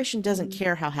corporation doesn't Mm.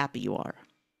 care how happy you are.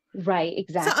 Right,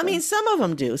 So I mean exactly. some of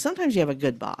them do. Sometimes you have a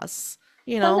good boss,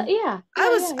 you So know. yeah,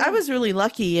 yeah, yeah, I yeah. was really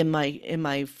lucky in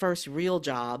my first real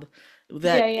job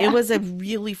Yeah, that it yeah. was a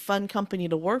really fun company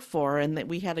to work for and that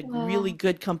we had a really Wow,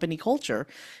 good company culture.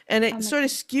 And it sort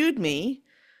of amazing. skewed me.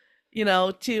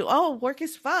 to, oh, work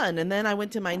is fun. And then I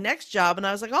went to my next job and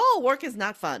I was like, oh, work is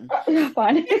not fun.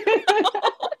 Fun.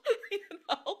 You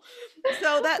know?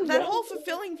 So that Right. whole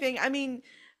fulfilling thing, I mean,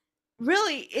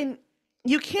 really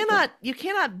you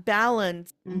cannot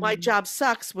balance my Mhm. job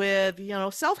sucks with,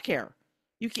 self-care.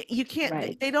 You can't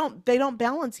Right. they don't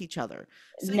balance each other.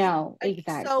 So No, so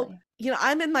exactly.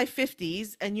 I'm in my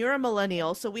 50s and you're a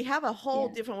millennial, so we have a whole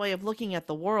Yeah. different way of looking at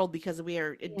the world because we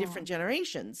are in Yeah. different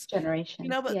generations. Generations.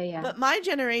 But Yeah, yeah. my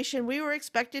generation, we were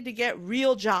expected to get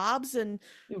real jobs and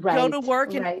go to Right.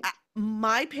 work. And Right.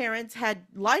 my parents had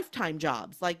lifetime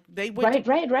jobs. Like they went to Right,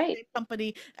 right, the right. same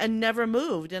company and never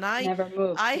moved. And Never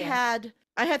moved. I Yeah. had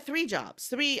I had three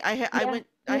jobs. Yeah. I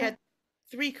Yeah. had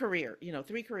three careers, and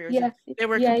Yeah. they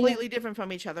were Yeah, yeah. completely different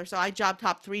from each other. So I job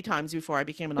hopped three times before I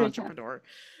became an 3 times. entrepreneur.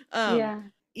 Um, Yeah.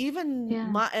 even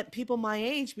Yeah. people my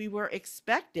age, it was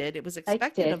expected of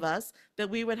Expected. us that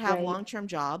we would have Right. long-term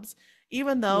jobs,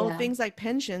 even though Yeah. things like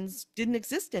pensions didn't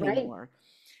exist Right. anymore.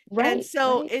 And Right.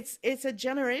 so Right. it's a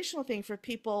generational thing for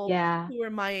people Yeah. who are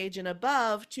my age and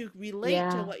above to relate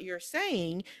to Yeah. what you're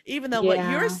saying, even though what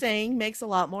you're Yeah. saying makes a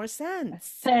lot more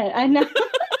sense. I know.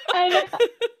 I know.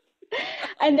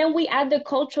 And then we add the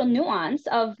cultural nuance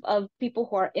of people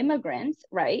who are immigrants,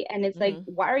 right? And it's like,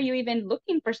 Hmm. why are you even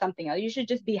looking for something else? You should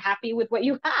just be happy with what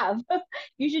you have.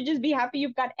 You should just be happy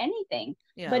you've got anything.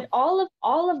 Yeah. But all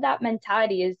of that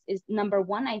mentality is number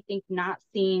one, I think, not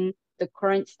seeing the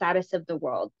current status of the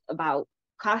world about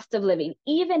cost of living.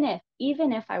 Even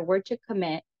if I were to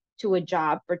commit to a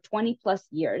job for 20 plus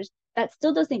years, that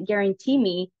still doesn't guarantee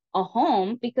me a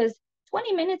home because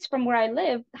 20 minutes from where I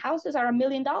live, houses are $1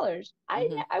 million. Hmm.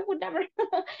 I would never,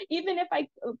 even if I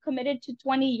committed to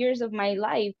 20 years of my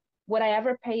life, would I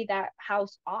ever pay that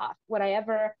house off? Would I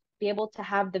ever be able to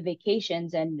have the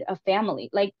vacations and a family?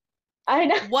 Like, I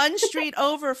know. One street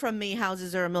over from me,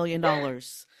 houses are $1 million. You know,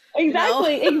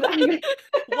 Exactly, exactly.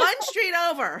 one street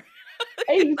over.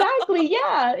 Exactly.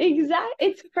 Yeah, exactly.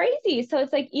 It's crazy. So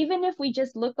it's like even if we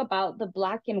just look about the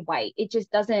black and white, it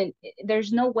just doesn't,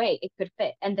 there's no way it could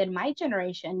fit. And then my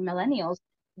generation, millennials,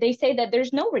 they say that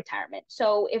there's no retirement.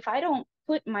 So if I don't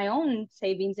put my own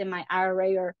savings in my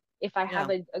IRA or if I have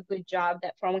Yeah, a good job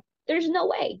that from there's no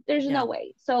way. There's no yeah,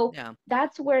 way. So yeah.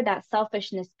 that's where that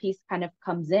selfishness piece kind of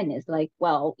comes in is like,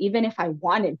 well, even if I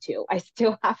wanted to, I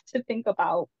still have to think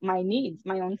about my needs,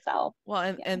 my own self. Well,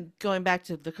 Yeah. and going back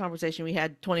to the conversation we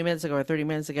had 20 minutes ago or 30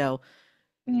 minutes ago,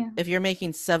 Yeah. if you're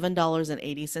making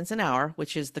 $7.80 an hour,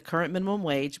 which is the current minimum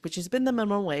wage, which has been the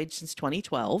minimum wage since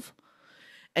 2012,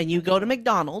 and you go to Okay.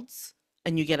 McDonald's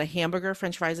and you get a hamburger,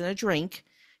 french fries, and a drink,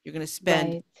 you're going to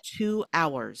spend Right. 2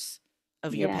 hours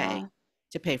of your pay Yeah.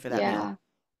 to pay for that meal. Yeah.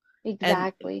 And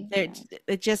Exactly. there, Yes.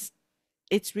 it just,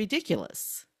 it's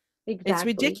ridiculous. It's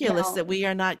Exactly. ridiculous No. that we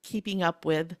are not keeping up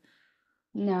with the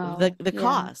No. the Yeah.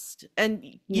 cost.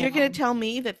 And you're going to No. tell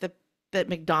me that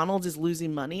McDonald's is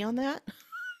losing money on that?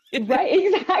 Right.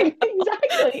 Exactly.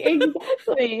 Exactly.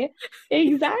 Exactly.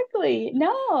 Exactly.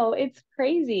 No, it's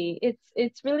crazy.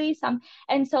 It's really some.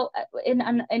 And so, in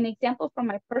an example from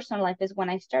my personal life is when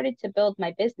I started to build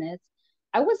my business,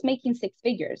 I was making six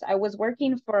figures. I was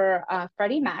working for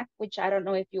Freddie Mac, which I don't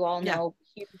know if you all Yeah. know.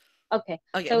 Okay,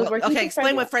 Okay. so I was Well, working okay. for Explain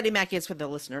Freddie. what Freddie Mac is for the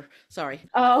listener. Sorry.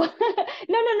 Oh,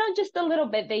 no, no, no, just a little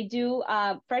bit. They do,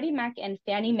 Freddie Mac and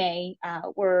Fannie Mae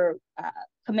were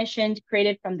commissioned,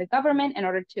 created from the government in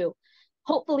order to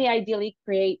hopefully, ideally,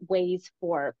 create ways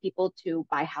for people to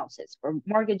buy houses for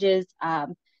mortgages.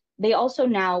 They also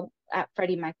now at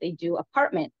Freddie Mac, they do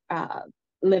apartment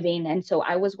living. And so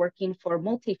I was working for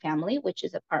multifamily, which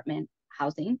is apartment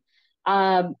housing.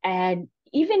 And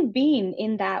even being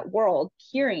in that world,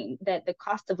 hearing that the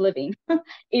cost of living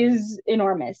is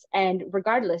enormous. And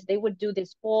regardless, they would do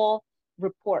this whole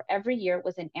report every year. It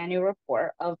was an annual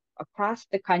report of across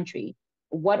the country.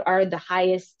 What are the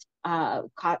highest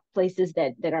places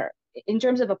that are in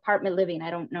terms of apartment living? I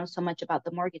don't know so much about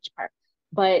the mortgage part,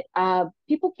 but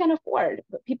people can't afford.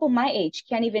 But people my age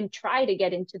can't even try to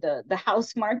get into the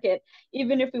house market,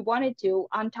 even if we wanted to.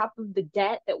 On top of the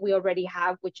debt that we already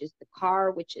have, which is the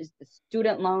car, which is the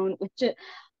student loan, which is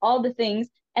all the things.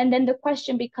 And then the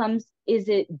question becomes, is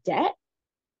it debt?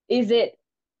 Is it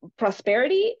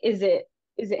prosperity? Is it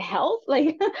health?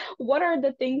 Like what are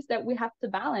the things that we have to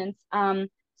balance?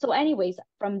 So anyways,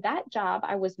 from that job,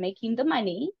 I was making the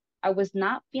money. I was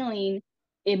not feeling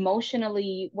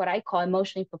emotionally what I call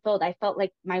emotionally fulfilled. I felt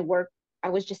like my work, I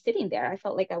was just sitting there. I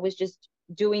felt like I was just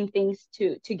doing things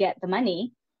to get the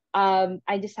money.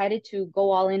 I decided to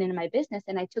go all in my business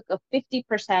and I took a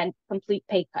 50% complete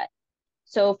pay cut.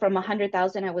 So from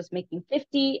 100,000, I was making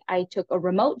 50. I took a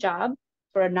remote job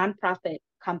for a nonprofit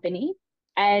company.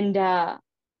 And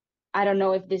I don't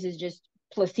know if this is just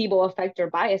placebo effect or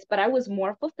bias, but I was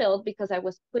more fulfilled because I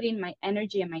was putting my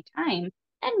energy and my time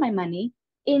and my money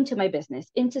into my business,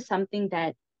 into something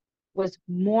that was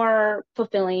more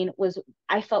fulfilling, was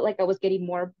I felt like I was getting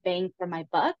more bang for my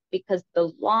buck because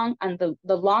the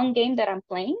long game that I'm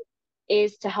playing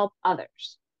is to help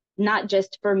others, not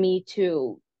just for me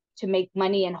to make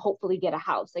money and hopefully get a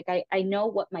house. Like I know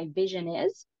what my vision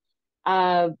is.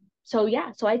 Uh so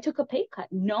yeah, so I took a pay cut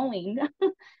knowing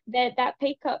that that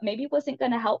pay cut maybe wasn't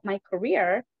going to help my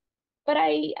career, but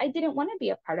I didn't want to be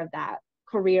a part of that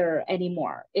career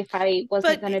anymore if I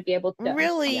wasn't But going to be able to. Yeah.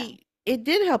 really, it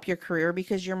did help your career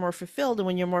because you're more fulfilled. And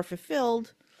when you're more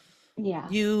fulfilled, Yeah.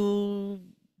 you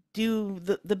do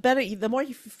the better, the more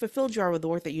you fulfilled you are with the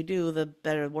work that you do, the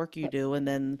better work you do. And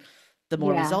then the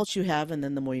more Yeah. results you have, and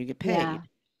then the more you get Yeah.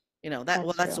 paid. That, well,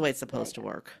 That's that's the true. way it's Yeah, supposed to yeah.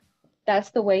 work.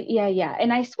 That's the way. Yeah, yeah.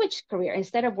 And I switched career.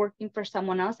 Instead of working for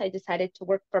someone else, I decided to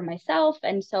work for myself.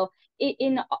 And so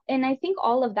and I think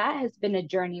all of that has been a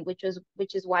journey, which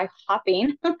is why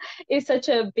hopping is such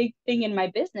a big thing in my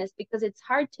business because it's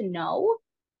hard to know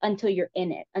until you're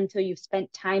in it, until you've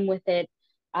spent time with it.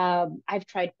 I've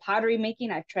tried pottery making,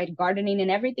 I've tried gardening,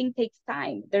 and everything takes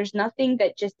time. There's nothing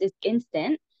that just is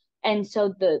instant. And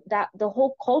so the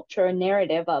whole culture and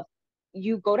narrative of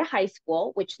you go to high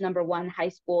school, which number one, high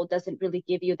school doesn't really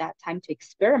give you that time to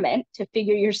experiment, to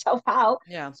figure yourself out.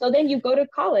 Yeah. So then you go to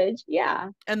college.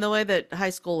 Yeah. And the way that high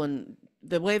school and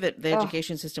the way that the Oh,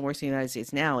 education system works in the United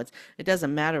States now, it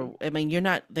doesn't matter. I mean, you're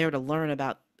not there to learn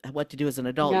about what to do as an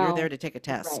adult. You're there no, to take a right.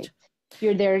 test,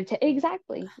 You're there to,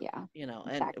 exactly. Yeah,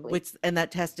 exactly. and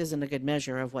that test isn't a good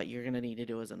measure of what you're going to need to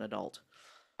do as an adult.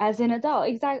 As an adult,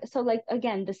 exactly. So, like,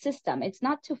 again, the system, it's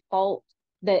not to fault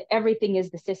that everything is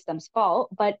the system's fault,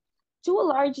 but to a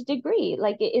large degree,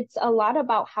 like, it's a lot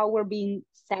about how we're being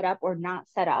set up or not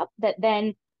set up that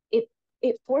then it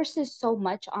it forces so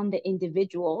much on the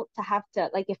individual to have to,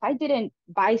 like, if I didn't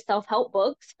buy self-help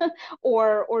books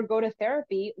or go to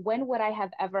therapy, when would I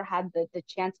have ever had the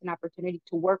chance and opportunity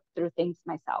to work through things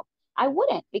myself? I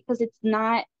wouldn't, because it's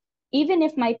not, even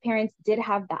if my parents did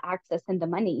have the access and the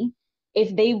money,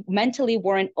 if they mentally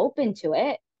weren't open to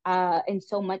it, and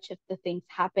so much of the things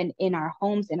happen in our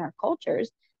homes, in our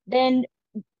cultures, then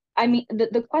I mean,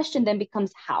 the question then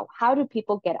becomes how? How do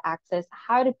people get access?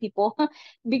 How do people,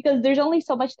 because there's only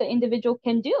so much the individual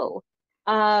can do.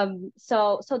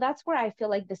 So that's where I feel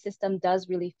like the system does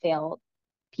really fail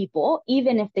people,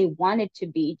 even if they wanted to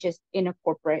be just in a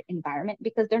corporate environment,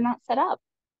 because they're not set up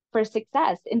for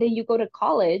success. And then you go to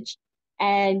college,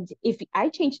 and if I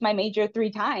changed my major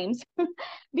 3 times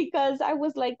because I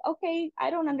was like, okay,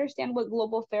 I don't understand what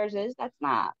global affairs is. That's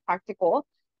not practical.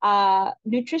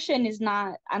 Nutrition is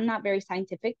not, I'm not very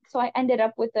scientific. So I ended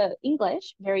up with the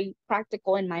English, very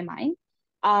practical in my mind,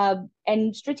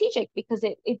 and strategic because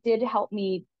it did help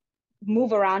me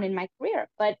move around in my career.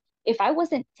 But if I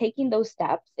wasn't taking those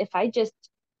steps, if I just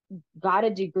got a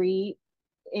degree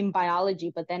in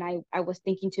biology, but then I was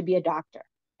thinking to be a doctor.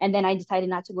 And then I decided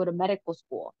not to go to medical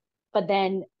school. But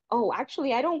then, oh,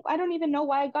 actually, I don't even know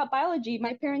why I got biology.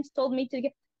 My parents told me to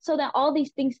get, so that all these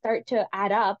things start to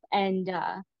add up, and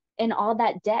all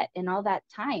that debt and all that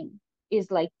time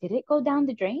is like, did it go down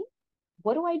the drain?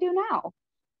 What do I do now?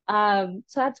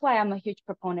 So that's why I'm a huge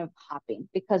proponent of hopping,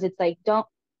 because it's like,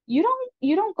 you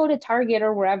don't go to Target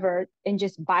or wherever and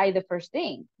just buy the first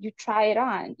thing. You try it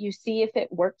on. You see if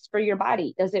it works for your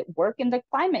body. Does it work in the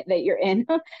climate that you're in?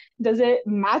 Does it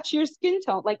match your skin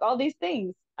tone? Like all these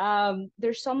things.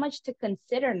 There's so much to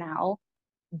consider now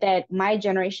that my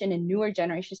generation and newer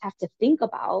generations have to think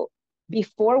about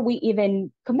before we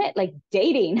even commit, like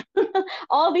dating,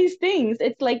 all these things.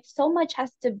 It's like so much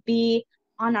has to be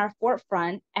on our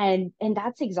forefront, and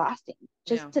that's exhausting.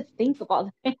 Just Yeah. to think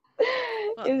about it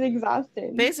Well, is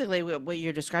exhausting. basically, what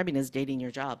you're describing is dating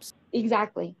your jobs.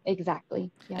 Exactly, exactly.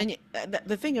 Yep. And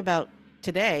the thing about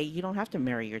today, you don't have to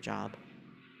marry your job.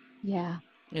 Yeah,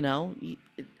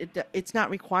 It's not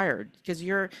required because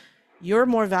you're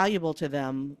more valuable to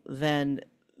them than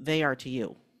they are to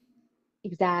you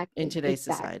in exactly, today's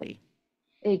exactly. society.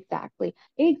 Exactly.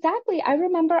 Exactly. I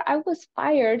remember I was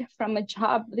fired from a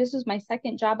job. This was my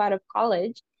second job out of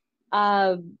college.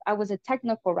 I was a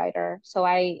technical writer. So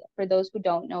for those who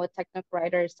don't know, a technical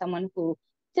writer is someone who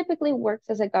typically works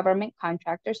as a government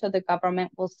contractor. So the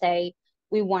government will say,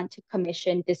 we want to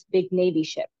commission this big Navy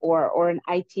ship or an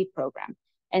IT program.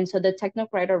 And so the technical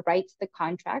writer writes the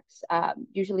contracts,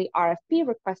 usually RFP,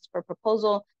 request for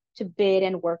proposal, to bid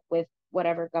and work with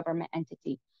whatever government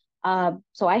entity.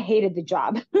 So I hated the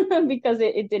job because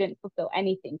it didn't fulfill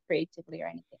anything creatively or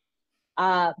anything.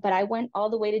 But I went all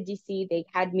the way to DC. They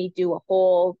had me do a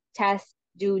whole test,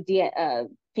 do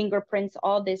fingerprints,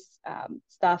 all this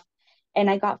stuff. And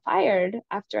I got fired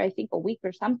after I think a week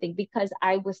or something because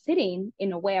I was sitting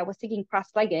in a way, I was sitting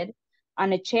cross-legged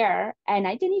on a chair and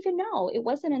I didn't even know. It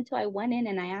wasn't until I went in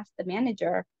and I asked the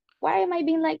manager, why am I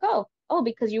being let go? Oh,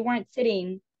 because you weren't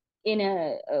sitting in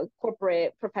a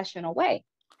corporate professional way.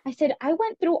 I said, I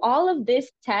went through all of this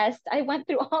test. I went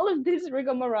through all of this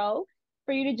rigmarole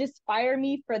for you to just fire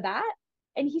me for that.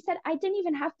 And he said, I didn't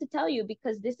even have to tell you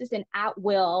because this is an at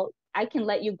will. I can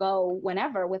let you go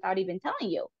whenever without even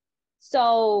telling you.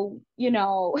 So,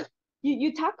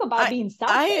 you talk about I being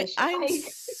selfish. I'm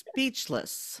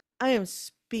speechless. I am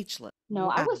speechless. No,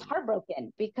 I Wow. was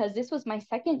heartbroken because this was my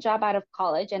second job out of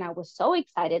college and I was so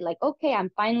excited. Like, okay,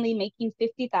 I'm finally making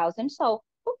 50,000. So,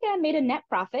 okay, I made a net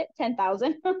profit,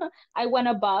 10,000. I went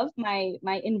above my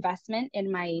investment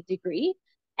in my degree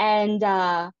and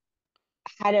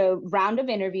had a round of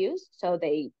interviews. So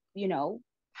they,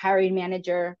 hiring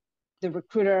manager, the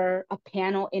recruiter, a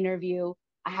panel interview.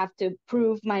 I have to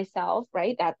prove myself,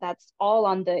 right? That's all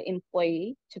on the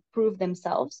employee to prove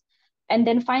themselves. And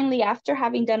then finally, after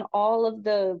having done all of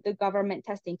the government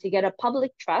testing to get a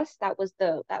public trust, that was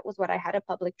what I had, a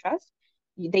public trust.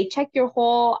 They check your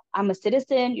whole, I'm a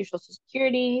citizen, your social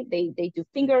security, they do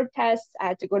finger tests. I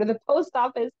had to go to the post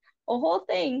office, a whole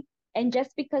thing. And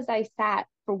just because I sat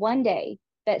for one day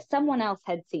that someone else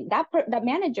had seen, that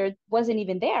manager wasn't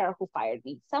even there who fired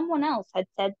me. Someone else had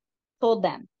told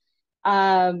them.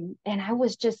 And I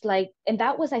was just like, and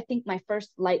that was, I think, my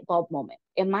first light bulb moment.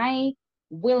 Am I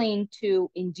willing to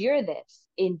endure this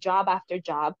in job after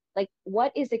job? Like,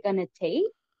 what is it going to take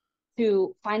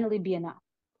to finally be enough?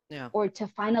 Yeah. Or to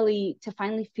finally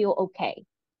feel okay?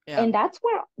 Yeah. And that's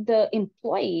where the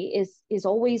employee is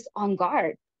always on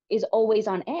guard, is always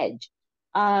on edge.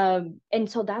 And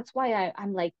so that's why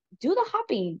I'm like, do the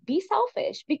hopping, be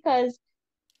selfish, because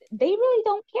they really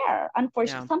don't care.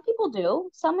 Unfortunately, Yeah. some people do.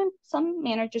 Some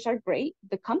managers are great.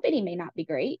 The company may not be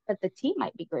great, but the team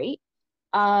might be great.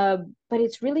 But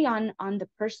it's really on the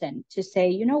person to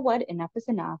say, you know what, enough is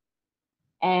enough,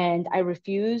 and I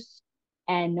refuse,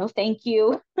 and no, thank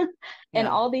you, and Yeah.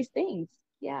 all these things.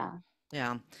 Yeah.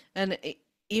 Yeah. And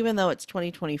even though it's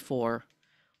 2024,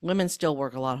 women still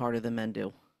work a lot harder than men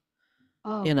do.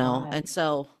 Oh And God.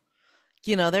 so,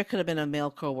 there could have been a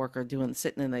male coworker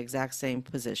sitting in the exact same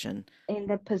position. In the He would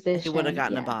have position,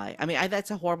 gotten a yeah. buy. I mean, that's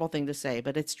a horrible thing to say,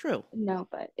 but it's true. No,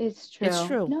 but it's It's true.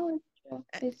 true. No, it's true.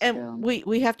 It's And true.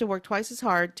 we have to work twice as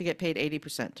hard to get paid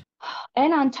 80%.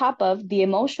 And on top of the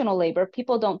emotional labor,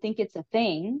 people don't think it's a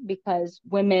thing because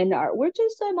we're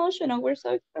just so emotional, we're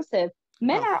so expressive.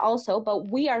 Men Oh, are also, but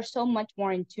we are so much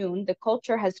more in tune. The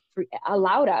culture has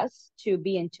allowed us to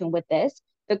be in tune with this.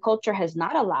 The culture has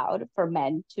not allowed for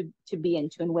men to be in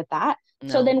tune with that.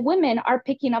 So no. then women are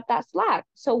picking up that slack.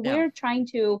 So Yeah. we're trying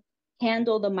to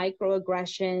handle the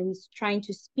microaggressions, trying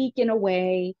to speak in a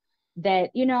way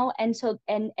that, and so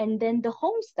and then the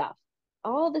home stuff,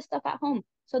 all the stuff at home.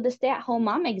 So the stay-at-home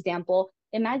mom example,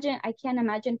 I can't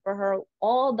imagine for her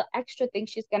all the extra things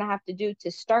she's going to have to do to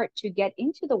start to get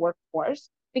into the workforce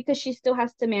because she still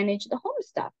has to manage the home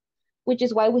stuff, which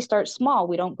is why we start small.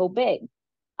 We don't go big.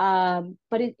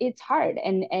 But it's hard,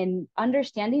 and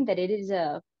understanding that it is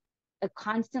a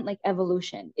constant like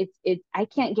evolution. I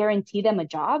can't guarantee them a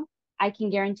job. I can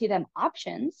guarantee them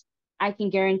options. I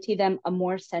can guarantee them a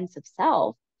more sense of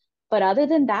self. But other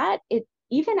than that,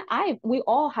 we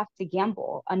all have to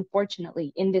gamble,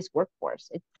 unfortunately, in this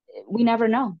workforce. We never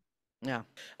know. Yeah.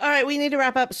 All right, we need to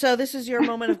wrap up. So this is your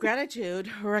moment of gratitude,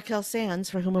 Raquel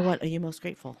Sands. For whom or what are you most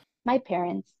grateful? My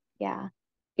parents, yeah,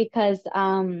 because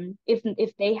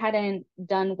if they hadn't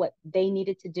done what they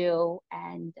needed to do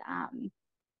and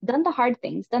done the hard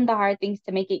things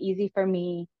to make it easy for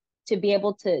me to be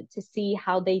able to see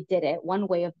how they did it, one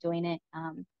way of doing it.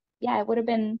 Yeah, it would have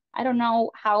been, I don't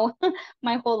know how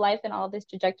my whole life and all this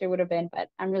trajectory would have been, but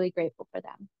I'm really grateful for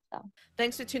them. So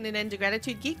thanks for tuning in to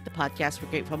Gratitude Geek, the podcast for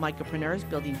grateful micropreneurs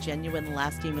building genuine,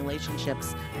 lasting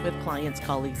relationships with clients,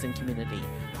 colleagues, and community.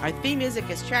 Our theme music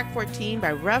is track 14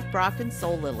 by Rev Brock and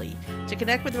Soul Lily. To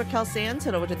connect with Raquel Sands,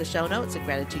 head over to the show notes at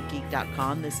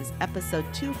gratitudegeek.com. This is episode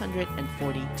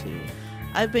 242.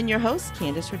 I've been your host,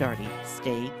 Kandas Rodarte.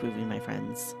 Stay groovy, my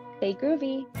friends. stay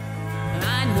groovy.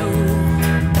 I know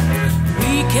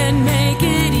we can make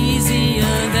it easier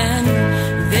than